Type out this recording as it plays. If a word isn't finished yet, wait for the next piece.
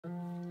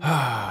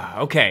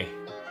Okay,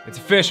 it's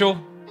official.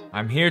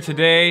 I'm here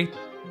today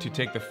to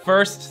take the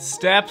first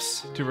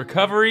steps to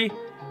recovery.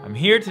 I'm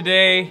here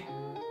today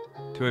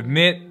to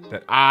admit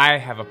that I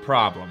have a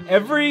problem.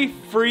 Every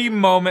free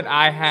moment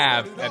I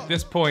have at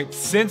this point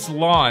since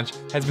launch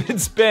has been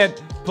spent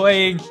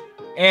playing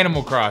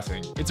Animal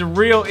Crossing. It's a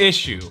real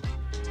issue.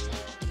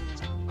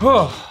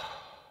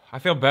 I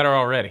feel better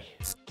already.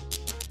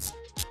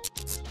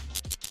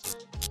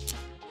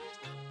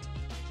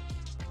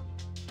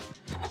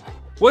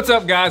 What's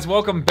up, guys?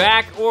 Welcome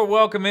back or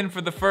welcome in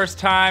for the first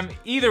time.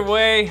 Either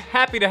way,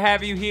 happy to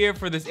have you here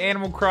for this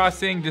Animal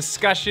Crossing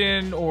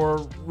discussion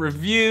or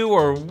review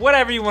or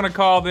whatever you want to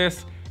call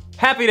this.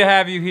 Happy to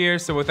have you here,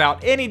 so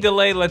without any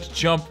delay, let's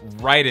jump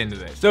right into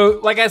this. So,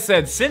 like I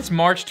said, since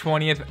March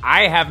 20th,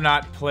 I have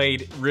not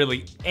played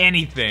really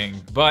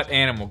anything but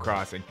Animal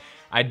Crossing.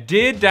 I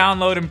did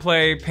download and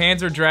play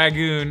Panzer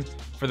Dragoon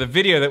for the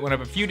video that went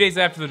up a few days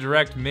after the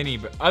Direct Mini,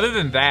 but other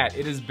than that,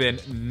 it has been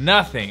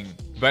nothing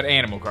but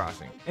Animal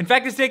Crossing. In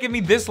fact, it's taken me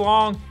this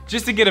long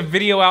just to get a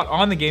video out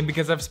on the game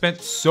because I've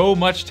spent so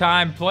much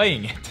time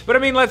playing it. But I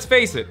mean, let's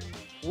face it,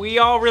 we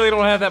all really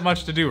don't have that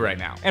much to do right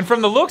now. And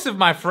from the looks of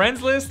my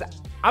friends list,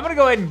 I'm gonna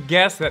go ahead and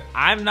guess that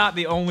I'm not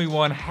the only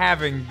one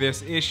having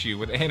this issue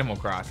with Animal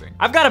Crossing.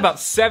 I've got about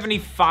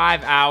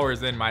 75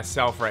 hours in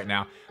myself right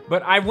now,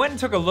 but I went and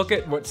took a look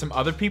at what some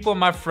other people on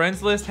my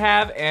friends list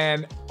have,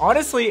 and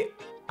honestly,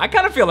 I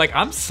kind of feel like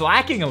I'm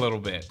slacking a little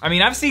bit. I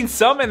mean, I've seen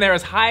some in there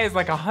as high as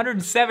like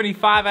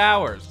 175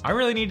 hours. I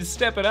really need to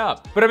step it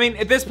up. But I mean,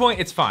 at this point,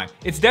 it's fine.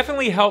 It's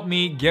definitely helped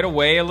me get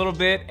away a little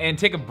bit and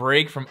take a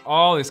break from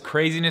all this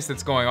craziness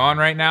that's going on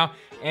right now.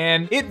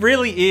 And it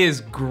really is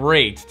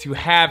great to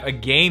have a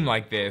game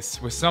like this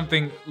with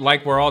something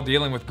like we're all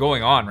dealing with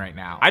going on right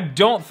now. I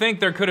don't think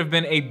there could have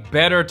been a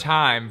better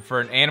time for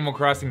an Animal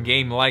Crossing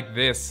game like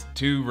this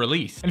to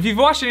release. And if you've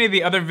watched any of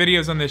the other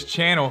videos on this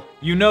channel,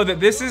 you know that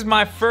this is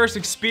my first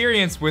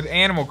experience with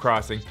Animal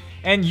Crossing.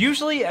 And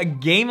usually a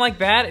game like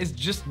that is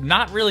just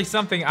not really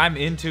something I'm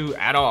into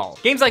at all.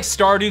 Games like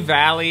Stardew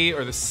Valley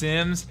or The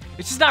Sims,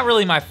 it's just not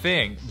really my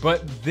thing.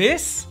 But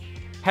this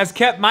has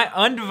kept my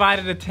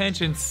undivided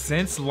attention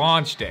since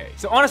launch day.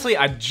 So honestly,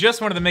 I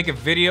just wanted to make a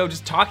video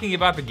just talking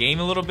about the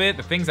game a little bit,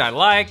 the things I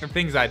like, the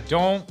things I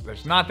don't.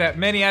 There's not that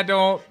many I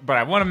don't, but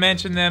I wanna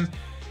mention them.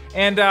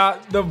 And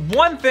the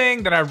one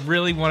thing that I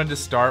really wanted to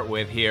start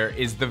with here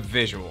is the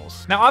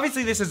visuals. Now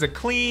obviously this is a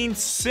clean,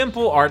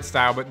 simple art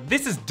style, but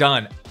this is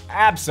done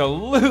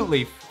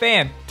absolutely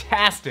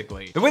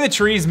fantastically. The way the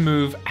trees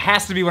move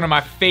has to be one of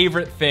my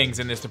favorite things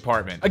in this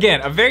department.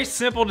 Again, a very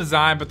simple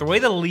design, but the way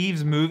the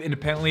leaves move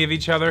independently of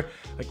each other,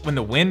 like when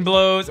the wind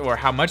blows or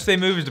how much they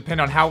move is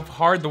dependent on how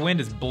hard the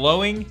wind is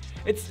blowing,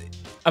 it's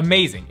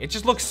amazing. It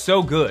just looks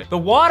so good. The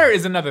water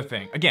is another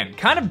thing. Again,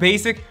 kind of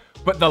basic,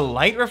 but the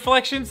light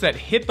reflections that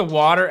hit the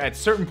water at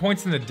certain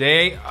points in the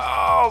day,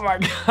 oh my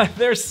God,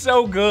 they're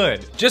so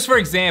good. Just for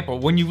example,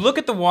 when you look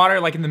at the water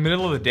like in the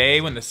middle of the day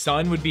when the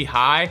sun would be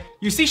high,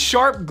 you see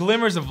sharp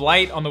glimmers of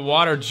light on the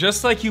water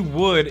just like you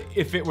would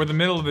if it were the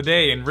middle of the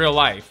day in real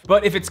life.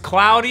 But if it's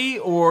cloudy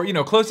or, you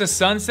know, close to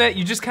sunset,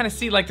 you just kind of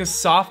see like the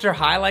softer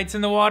highlights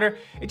in the water.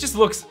 It just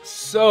looks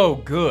so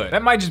good.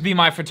 That might just be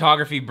my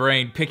photography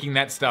brain picking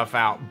that stuff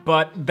out,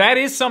 but that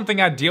is something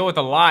I deal with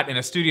a lot in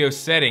a studio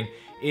setting,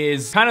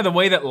 is kind of the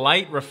way that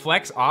light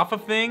reflects off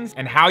of things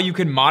and how you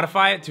can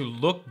modify it to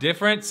look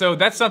different. So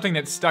that's something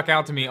that stuck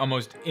out to me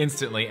almost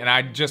instantly, and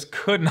I just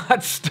could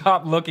not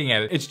stop looking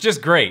at it. It's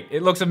just great.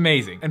 It looks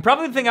amazing. And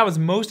probably the thing I was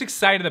most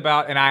excited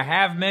about, and I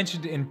have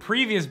mentioned in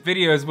previous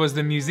videos, was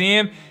the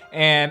museum,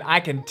 and I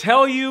can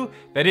tell you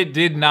that it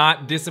did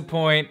not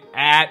disappoint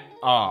at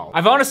all.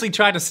 I've honestly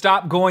tried to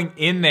stop going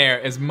in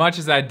there as much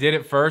as I did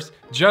at first,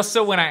 just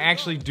so when I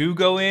actually do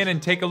go in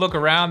and take a look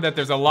around that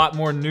there's a lot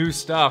more new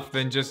stuff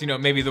than just, you know,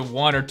 maybe the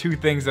one or two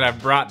things that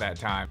I've brought that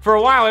time. For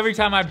a while, every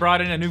time I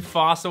brought in a new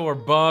fossil or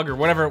bug or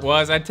whatever it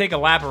was, I'd take a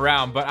lap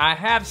around, but I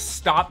have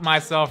stopped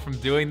myself from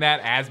doing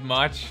that as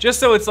much, just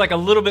so it's like a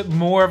little bit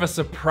more of a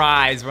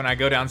surprise when I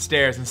go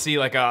downstairs and see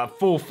like a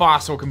full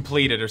fossil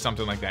completed or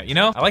something like that, you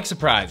know? I like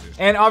surprises.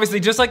 And obviously,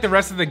 just like the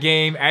rest of the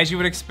game, as you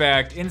would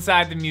expect,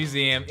 inside the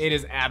museum, it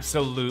is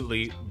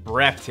absolutely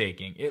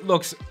breathtaking. It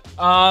looks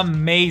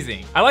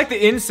amazing. I like the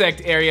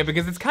insect area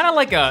because it's kind of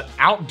like a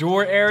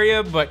outdoor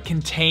area, but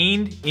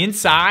contained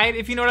inside,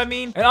 if you know what I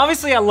mean. And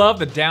obviously I love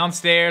the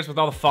downstairs with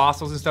all the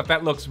fossils and stuff.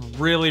 That looks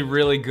really,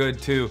 really good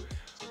too.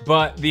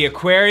 But the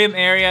aquarium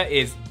area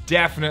is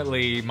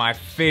definitely my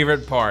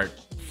favorite part,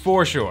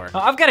 for sure.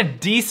 I've got a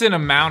decent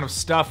amount of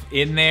stuff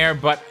in there,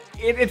 but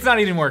it's not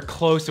anywhere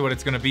close to what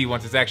it's gonna be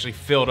once it's actually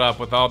filled up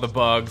with all the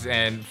bugs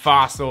and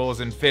fossils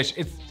and fish.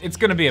 It's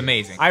gonna be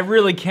amazing. I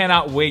really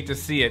cannot wait to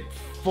see it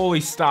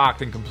fully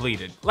stocked and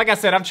completed. Like I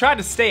said, I've tried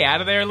to stay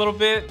out of there a little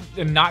bit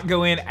and not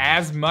go in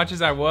as much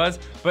as I was,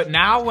 but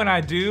now when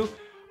I do,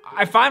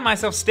 I find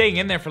myself staying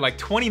in there for like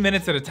 20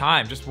 minutes at a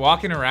time, just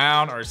walking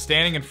around or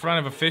standing in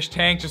front of a fish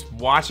tank, just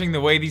watching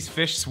the way these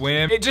fish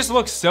swim. It just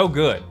looks so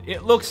good.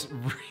 It looks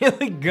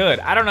really good.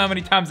 I don't know how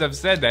many times I've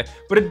said that,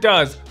 but it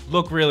does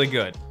look really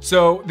good.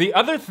 So the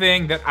other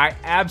thing that I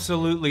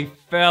absolutely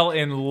fell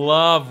in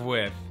love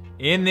with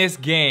in this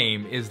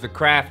game is the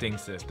crafting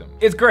system.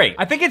 It's great.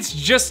 I think it's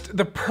just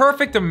the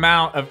perfect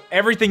amount of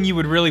everything you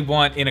would really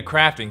want in a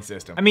crafting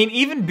system. I mean,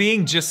 even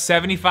being just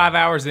 75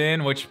 hours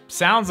in, which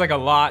sounds like a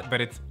lot,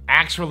 but it's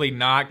actually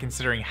not,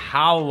 considering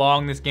how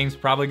long this game's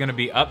probably gonna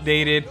be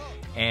updated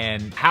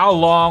and how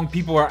long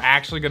people are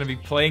actually gonna be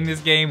playing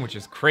this game, which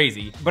is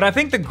crazy. But I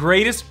think the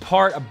greatest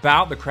part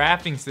about the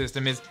crafting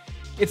system is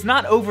it's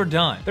not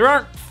overdone. There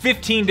aren't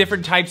 15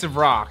 different types of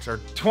rocks or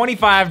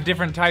 25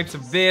 different types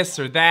of this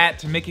or that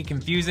to make it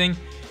confusing.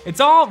 It's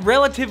all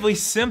relatively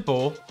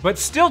simple, but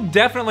still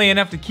definitely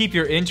enough to keep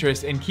your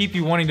interest and keep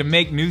you wanting to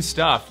make new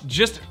stuff.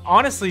 Just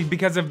honestly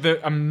because of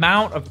the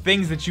amount of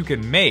things that you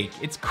can make.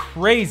 It's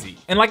crazy.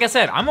 And like I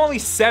said, I'm only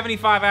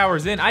 75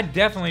 hours in. I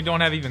definitely don't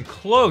have even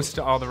close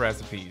to all the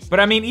recipes. But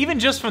I mean, even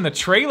just from the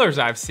trailers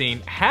I've seen,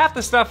 half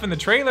the stuff in the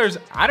trailers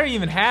I don't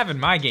even have in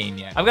my game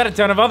yet. I've got a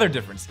ton of other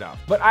different stuff.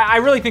 But I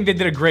really think they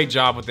did a great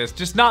job with this,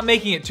 just not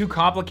making it too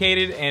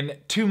complicated and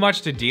too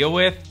much to deal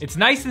with. It's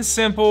nice and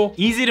simple,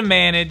 easy to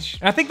manage.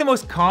 And I think the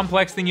most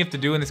complex thing you have to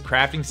do in this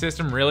crafting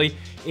system really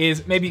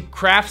is maybe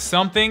craft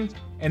something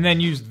and then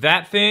use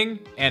that thing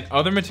and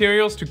other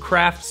materials to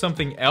craft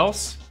something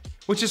else,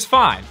 which is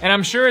fine. And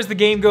I'm sure as the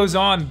game goes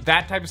on,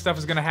 that type of stuff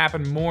is gonna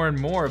happen more and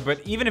more, but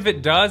even if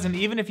it does, and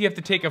even if you have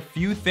to take a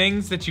few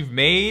things that you've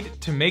made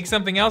to make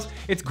something else,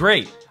 it's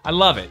great. I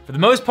love it. For the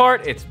most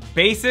part, it's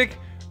basic,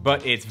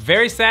 but it's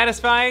very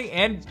satisfying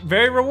and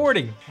very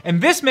rewarding.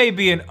 And this may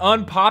be an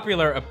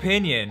unpopular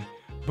opinion,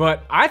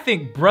 but I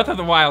think Breath of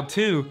the Wild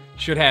 2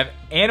 should have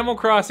Animal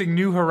Crossing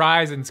New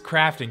Horizons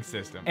crafting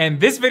system. And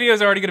this video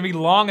is already gonna be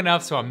long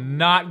enough, so I'm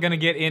not gonna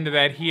get into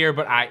that here,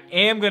 but I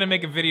am gonna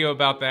make a video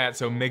about that,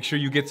 so make sure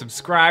you get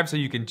subscribed so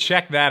you can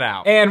check that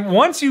out. And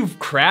once you've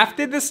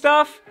crafted this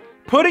stuff,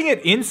 putting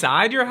it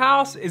inside your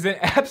house is an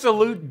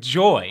absolute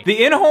joy.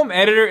 The in-home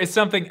editor is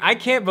something I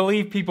can't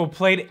believe people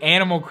played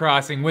Animal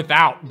Crossing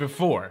without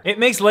before. It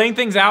makes laying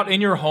things out in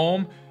your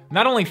home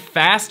not only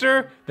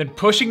faster than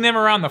pushing them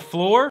around the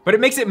floor, but it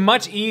makes it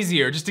much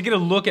easier just to get a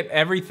look at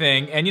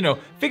everything and, you know,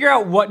 figure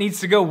out what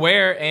needs to go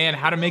where and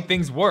how to make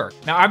things work.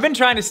 Now, I've been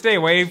trying to stay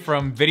away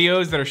from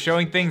videos that are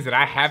showing things that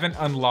I haven't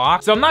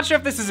unlocked, so I'm not sure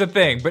if this is a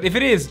thing, but if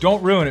it is,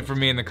 don't ruin it for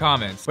me in the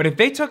comments. But if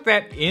they took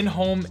that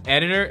in-home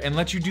editor and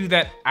let you do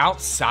that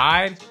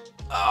outside,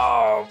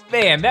 oh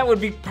man, that would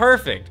be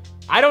perfect.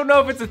 I don't know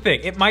if it's a thing,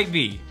 it might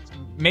be.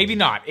 Maybe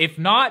not. If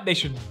not, they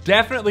should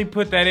definitely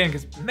put that in,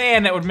 because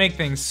man, that would make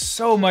things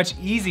so much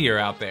easier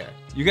out there.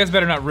 You guys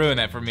better not ruin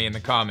that for me in the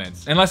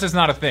comments. Unless it's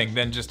not a thing,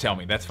 then just tell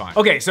me, that's fine.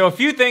 Okay, so a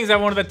few things I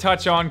wanted to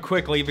touch on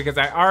quickly because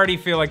I already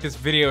feel like this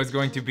video is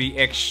going to be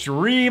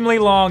extremely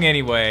long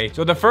anyway.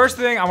 So the first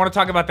thing, I want to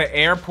talk about the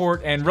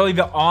airport and really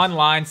the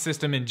online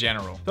system in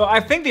general. So I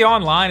think the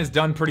online is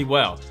done pretty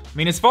well. I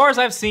mean, as far as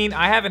I've seen,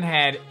 I haven't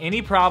had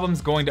any problems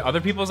going to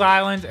other people's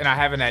islands, and I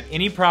haven't had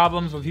any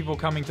problems with people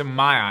coming to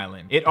my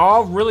island. It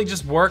all really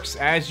just works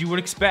as you would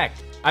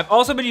expect. I've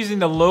also been using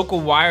the local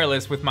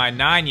wireless with my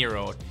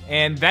 9-year-old,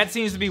 and that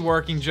seems to be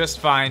working just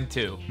fine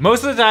too.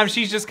 Most of the time,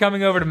 she's just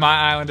coming over to my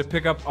island to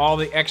pick up all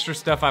the extra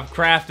stuff I've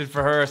crafted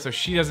for her so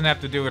she doesn't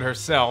have to do it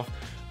herself.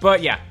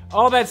 But yeah,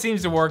 all that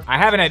seems to work. I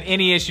haven't had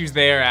any issues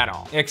there at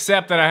all,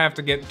 except that I have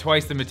to get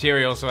twice the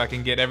material so I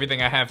can get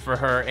everything I have for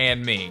her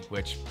and me,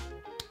 which,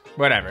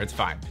 whatever, it's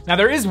fine. Now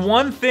there is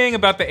one thing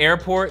about the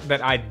airport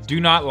that I do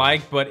not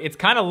like, but it's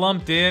kind of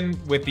lumped in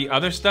with the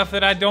other stuff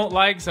that I don't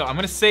like, so I'm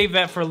gonna save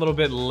that for a little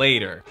bit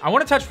later. I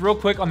wanna touch real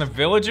quick on the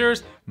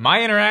villagers,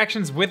 my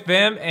interactions with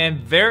them,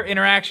 and their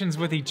interactions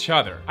with each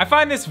other. I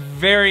find this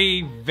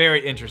very,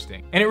 very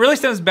interesting. And it really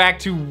stems back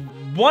to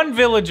one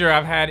villager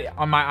I've had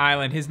on my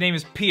island. His name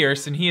is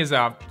Pierce, and he is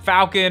a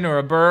falcon or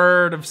a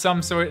bird of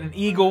some sort, an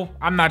eagle.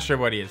 I'm not sure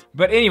what he is.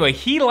 But anyway,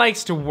 he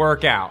likes to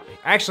work out.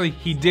 Actually,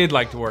 he did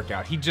like to work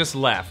out. He just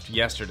left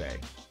yesterday,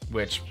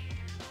 which,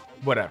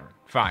 whatever,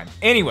 fine.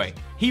 Anyway,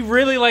 he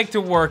really liked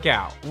to work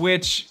out,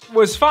 which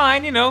was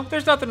fine, you know,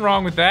 there's nothing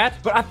wrong with that.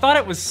 But I thought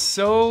it was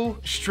so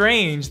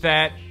strange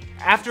that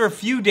after a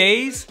few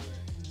days,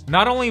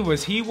 not only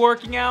was he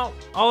working out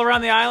all around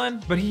the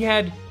island, but he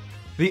had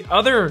the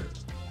other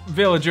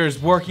villagers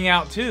working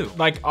out too,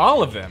 like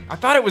all of them. I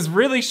thought it was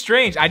really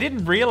strange. I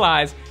didn't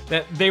realize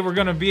that they were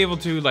gonna be able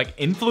to like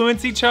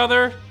influence each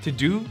other to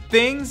do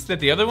things that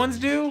the other ones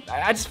do.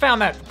 I just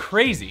found that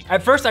crazy.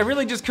 At first, I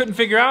really just couldn't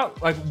figure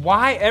out like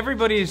why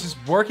everybody is just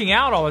working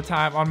out all the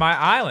time on my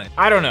island.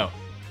 I don't know.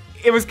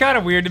 It was kind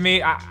of weird to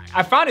me.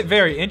 I found it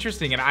very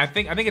interesting, and I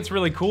think it's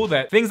really cool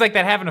that things like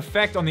that have an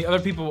effect on the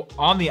other people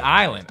on the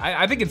island.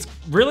 I think it's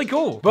really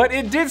cool. But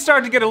it did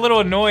start to get a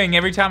little annoying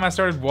every time I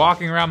started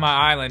walking around my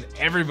island.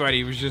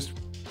 Everybody was just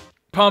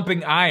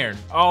pumping iron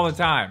all the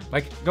time.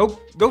 Like, go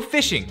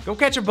fishing, go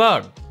catch a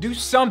bug, do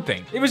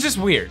something. It was just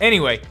weird.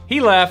 Anyway,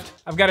 he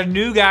left. I've got a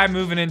new guy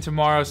moving in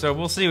tomorrow, so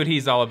we'll see what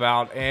he's all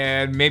about,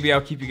 and maybe I'll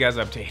keep you guys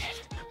updated.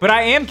 But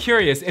I am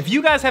curious, if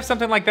you guys have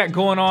something like that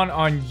going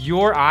on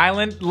your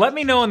island, let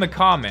me know in the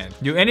comments.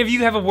 Do any of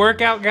you have a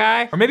workout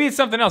guy? Or maybe it's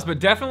something else, but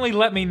definitely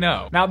let me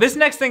know. Now, this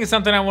next thing is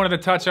something I wanted to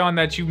touch on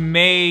that you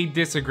may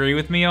disagree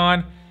with me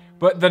on,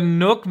 but the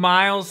Nook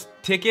Miles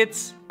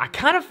tickets, I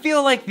kind of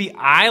feel like the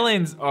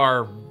islands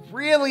are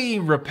really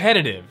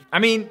repetitive. I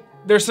mean,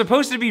 they're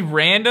supposed to be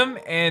random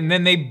and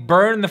then they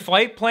burn the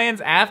flight plans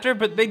after,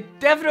 but they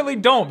definitely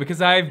don't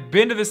because I've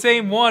been to the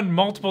same one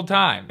multiple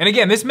times. And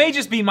again, this may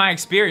just be my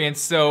experience,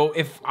 so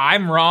if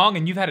I'm wrong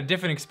and you've had a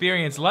different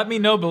experience, let me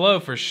know below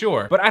for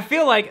sure. But I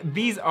feel like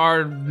these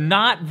are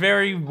not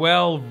very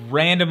well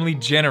randomly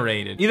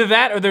generated. Either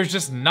that or there's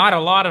just not a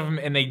lot of them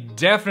and they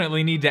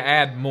definitely need to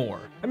add more.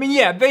 I mean,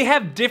 yeah, they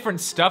have different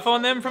stuff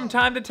on them from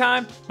time to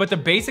time, but the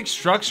basic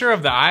structure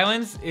of the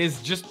islands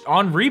is just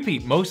on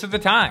repeat most of the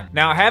time.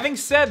 Now, having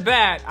said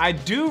that, I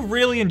do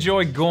really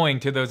enjoy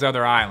going to those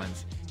other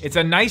islands. It's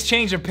a nice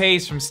change of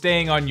pace from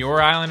staying on your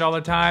island all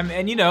the time,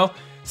 and you know,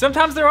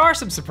 sometimes there are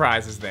some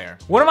surprises there.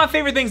 One of my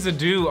favorite things to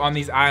do on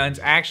these islands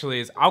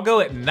actually is I'll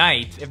go at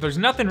night. If there's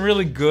nothing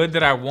really good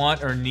that I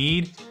want or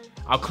need,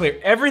 I'll clear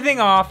everything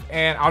off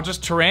and I'll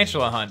just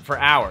tarantula hunt for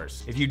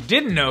hours. If you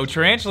didn't know,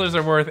 tarantulas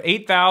are worth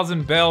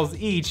 8,000 bells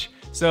each,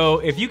 so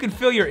if you can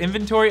fill your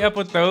inventory up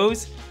with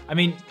those, I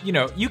mean, you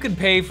know, you can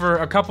pay for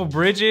a couple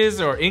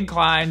bridges or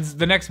inclines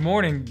the next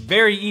morning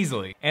very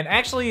easily. And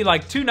actually,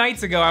 like 2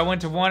 nights ago, I went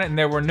to one and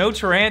there were no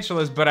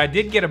tarantulas, but I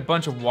did get a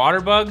bunch of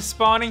water bugs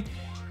spawning,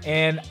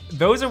 and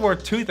those are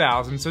worth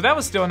 2,000, so that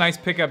was still a nice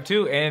pickup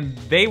too, and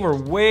they were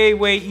way,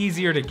 way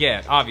easier to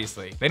get,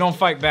 obviously. They don't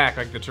fight back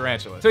like the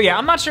tarantulas. So yeah,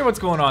 I'm not sure what's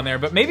going on there,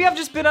 but maybe I've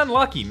just been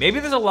unlucky.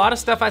 Maybe there's a lot of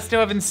stuff I still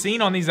haven't seen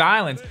on these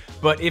islands,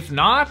 but if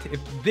not, if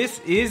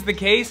this is the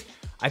case,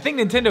 I think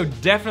Nintendo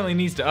definitely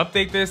needs to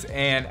update this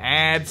and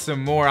add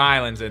some more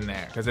islands in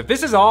there. Because if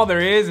this is all there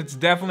is, it's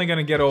definitely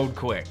gonna get old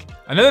quick.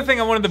 Another thing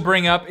I wanted to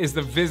bring up is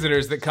the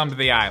visitors that come to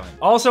the island.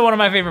 Also one of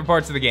my favorite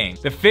parts of the game.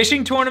 The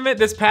fishing tournament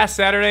this past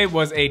Saturday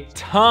was a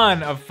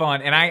ton of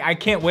fun, and I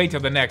can't wait till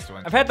the next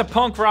one. I've had the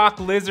punk rock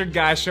lizard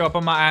guy show up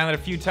on my island a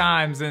few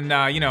times and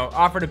you know,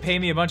 offer to pay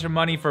me a bunch of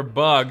money for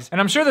bugs. And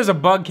I'm sure there's a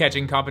bug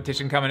catching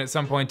competition coming at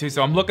some point too,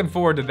 so I'm looking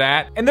forward to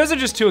that. And those are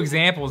just 2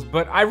 examples,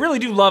 but I really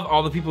do love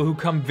all the people who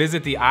come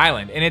visit the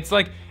island. And it's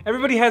like,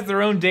 everybody has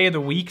their own day of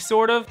the week,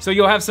 sort of. So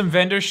you'll have some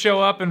vendors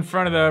show up in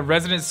front of the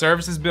resident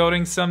services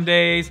building some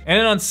days. And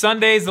then on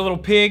Sundays, the little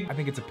pig, I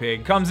think it's a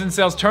pig, comes and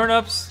sells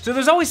turnips. So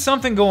there's always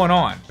something going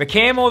on. The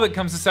camel that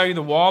comes to sell you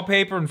the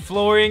wallpaper and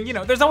flooring, you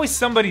know, there's always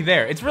somebody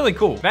there. It's really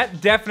cool. That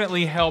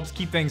definitely helps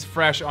keep things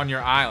fresh on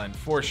your island,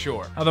 for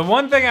sure. Now, the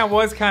one thing I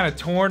was kind of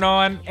torn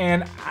on,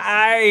 and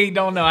I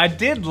don't know, I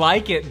did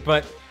like it,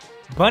 but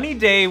Bunny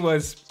Day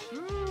was,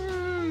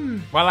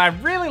 while I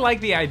really like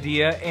the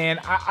idea, and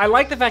I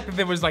like the fact that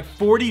there was like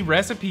 40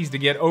 recipes to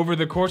get over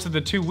the course of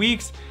the 2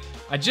 weeks,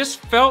 I just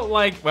felt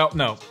like, well,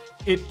 no,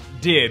 it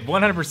did,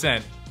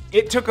 100%.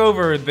 It took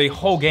over the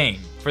whole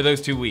game for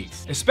those 2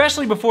 weeks.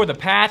 Especially before the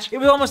patch, it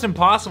was almost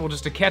impossible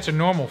just to catch a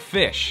normal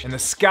fish. And the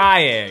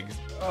sky eggs,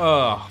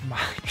 oh my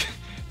God.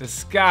 The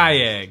sky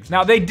eggs.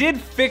 Now, they did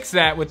fix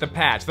that with the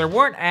patch. There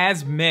weren't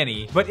as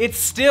many, but it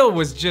still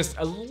was just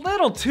a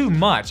little too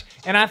much.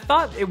 And I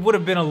thought it would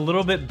have been a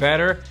little bit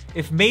better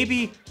if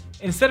maybe,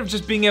 instead of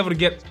just being able to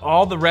get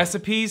all the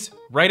recipes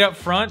right up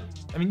front,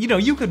 I mean, you know,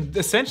 you could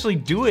essentially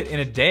do it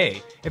in a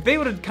day. If they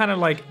would have kind of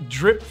like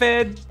drip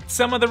fed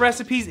some of the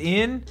recipes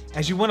in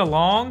as you went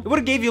along, it would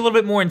have gave you a little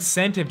bit more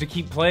incentive to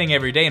keep playing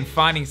every day and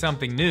finding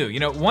something new. You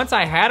know, once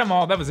I had them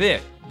all, that was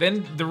it.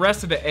 Then the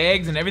rest of the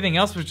eggs and everything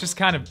else was just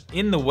kind of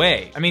in the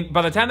way. I mean,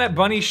 by the time that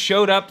bunny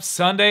showed up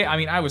Sunday, I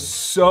mean, I was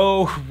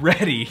so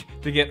ready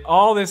to get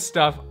all this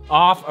stuff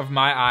off of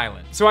my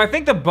island. So I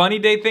think the Bunny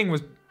Day thing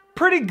was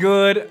pretty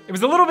good. It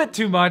was a little bit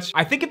too much.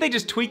 I think if they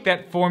just tweak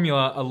that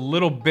formula a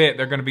little bit,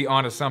 they're gonna be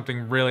onto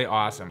something really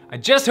awesome. I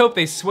just hope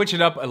they switch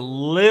it up a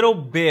little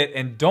bit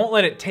and don't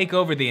let it take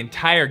over the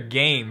entire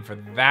game for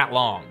that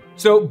long.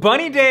 So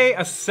Bunny Day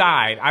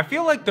aside, I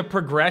feel like the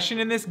progression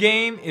in this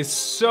game is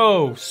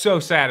so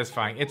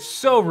satisfying. It's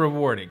so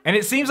rewarding. And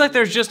it seems like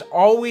there's just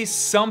always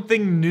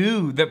something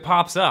new that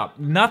pops up.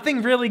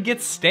 Nothing really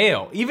gets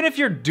stale. Even if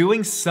you're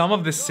doing some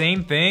of the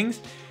same things,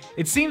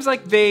 it seems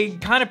like they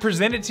kind of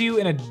present it to you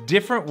in a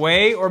different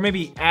way, or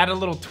maybe add a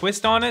little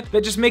twist on it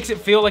that just makes it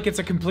feel like it's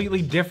a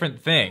completely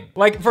different thing.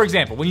 Like, for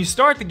example, when you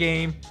start the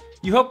game,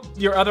 you hope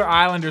your other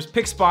islanders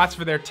pick spots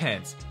for their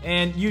tents,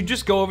 and you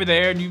just go over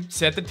there and you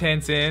set the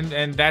tents in,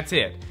 and that's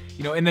it.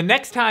 You know, and the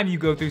next time you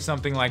go through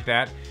something like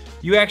that,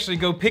 you actually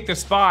go pick the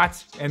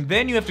spots, and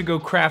then you have to go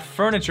craft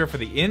furniture for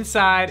the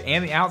inside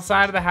and the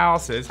outside of the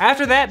houses.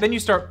 After that, then you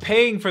start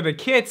paying for the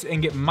kits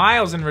and get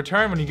miles in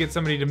return when you get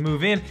somebody to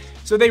move in.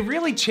 So they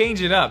really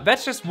change it up.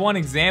 That's just one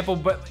example,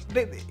 but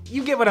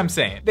you get what I'm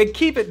saying. They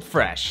keep it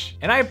fresh,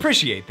 and I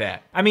appreciate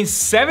that. I mean,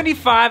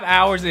 75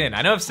 hours in.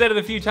 I know I've said it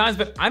a few times,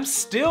 but I'm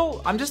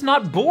just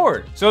not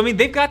bored. So I mean,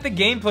 they've got the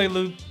gameplay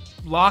loop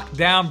locked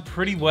down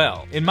pretty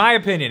well, in my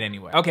opinion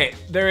anyway. Okay,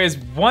 there is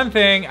one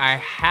thing I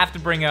have to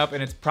bring up,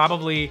 and it's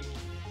probably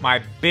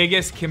my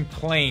biggest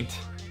complaint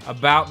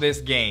about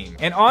this game.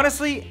 And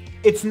honestly,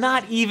 it's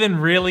not even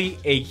really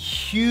a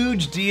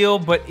huge deal,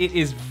 but it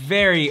is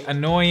very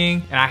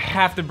annoying, and I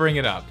have to bring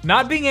it up.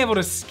 Not being able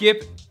to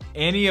skip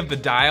any of the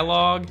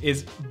dialogue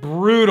is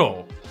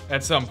brutal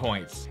at some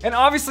points. And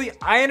obviously,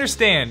 I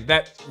understand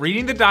that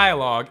reading the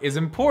dialogue is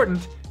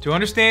important to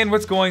understand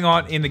what's going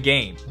on in the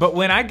game. But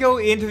when I go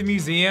into the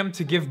museum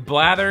to give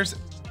Blathers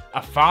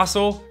a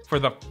fossil for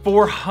the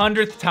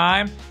 400th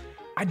time,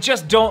 I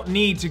just don't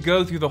need to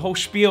go through the whole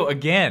spiel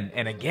again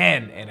and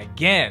again and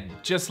again.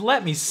 Just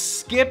let me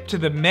skip to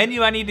the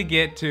menu I need to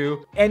get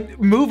to and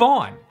move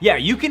on. Yeah,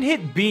 you can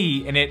hit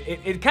B and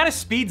it kind of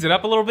speeds it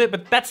up a little bit,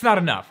 but that's not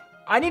enough.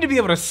 I need to be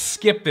able to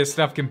skip this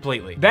stuff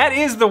completely. That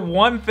is the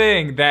one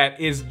thing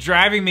that is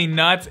driving me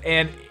nuts,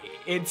 and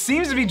it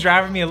seems to be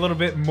driving me a little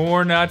bit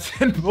more nuts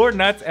and more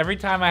nuts every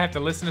time I have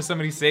to listen to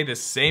somebody say the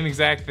same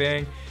exact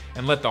thing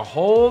and let the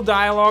whole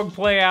dialogue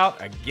play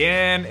out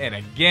again and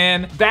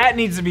again. That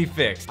needs to be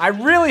fixed. I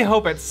really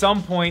hope at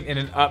some point in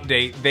an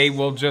update, they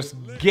will just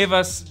give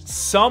us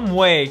some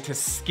way to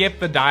skip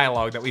the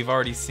dialogue that we've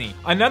already seen.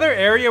 Another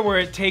area where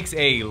it takes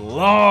a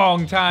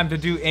long time to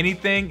do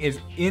anything is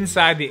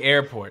inside the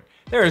airport.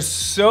 There is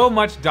so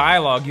much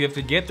dialogue you have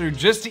to get through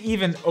just to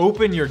even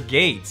open your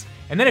gates.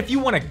 And then if you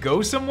want to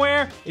go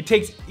somewhere, it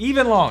takes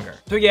even longer.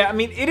 So yeah, I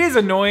mean, it is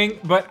annoying,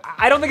 but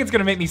I don't think it's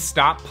gonna make me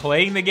stop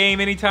playing the game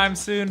anytime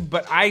soon,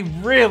 but I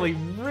really,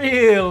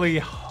 really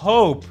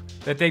hope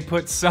that they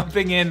put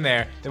something in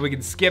there that we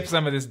can skip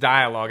some of this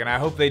dialogue, and I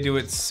hope they do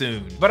it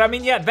soon. But I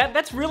mean, yeah,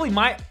 that's really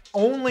my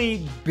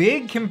only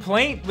big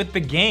complaint with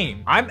the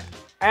game. I'm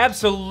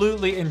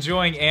absolutely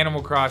enjoying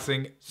Animal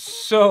Crossing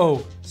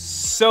so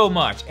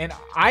much, and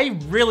I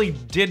really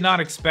did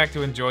not expect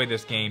to enjoy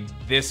this game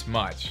this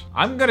much.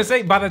 I'm gonna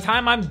say by the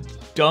time I'm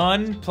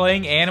done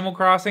playing Animal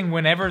Crossing,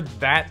 whenever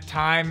that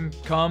time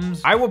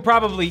comes, I will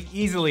probably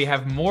easily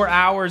have more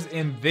hours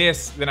in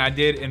this than I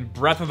did in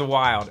Breath of the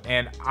Wild,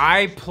 and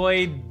I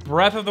played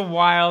Breath of the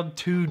Wild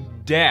to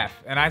death,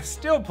 and I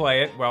still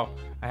play it. Well,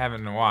 I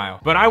haven't in a while,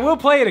 but I will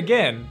play it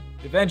again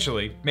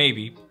eventually,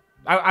 maybe.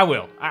 I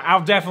will.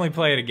 I'll definitely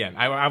play it again.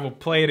 I will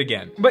play it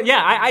again. But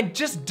yeah, I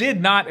just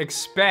did not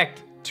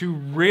expect to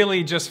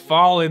really just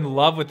fall in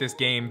love with this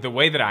game the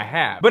way that I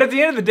have. But at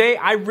the end of the day,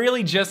 I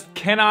really just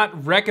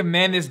cannot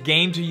recommend this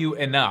game to you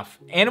enough.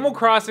 Animal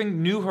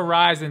Crossing New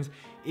Horizons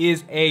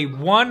is a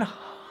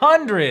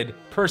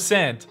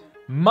 100%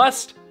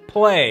 must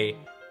play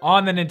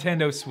on the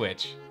Nintendo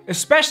Switch,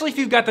 especially if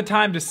you've got the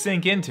time to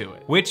sink into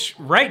it, which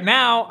right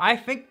now, I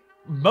think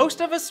most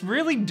of us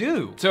really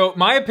do. So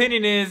my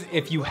opinion is,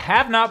 if you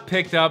have not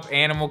picked up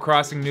Animal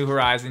Crossing New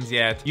Horizons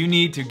yet, you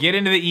need to get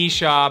into the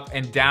eShop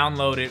and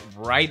download it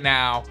right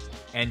now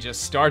and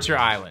just start your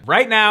island.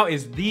 Right now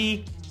is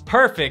the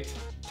perfect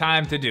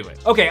time to do it.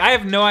 Okay, I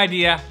have no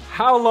idea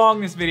how long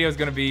this video is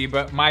gonna be,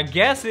 but my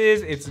guess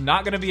is it's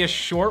not gonna be a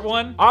short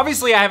one.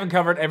 Obviously, I haven't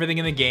covered everything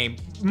in the game,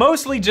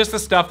 mostly just the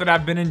stuff that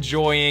I've been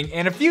enjoying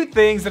and a few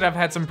things that I've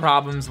had some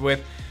problems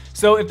with.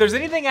 So if there's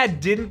anything I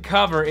didn't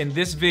cover in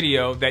this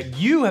video that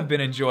you have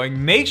been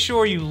enjoying, make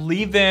sure you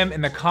leave them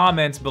in the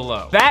comments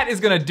below. That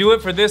is gonna do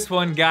it for this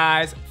one,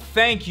 guys.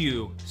 Thank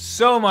you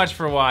so much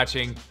for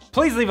watching.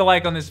 Please leave a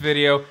like on this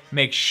video.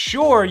 Make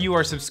sure you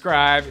are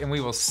subscribed, and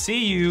we will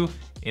see you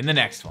in the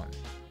next one.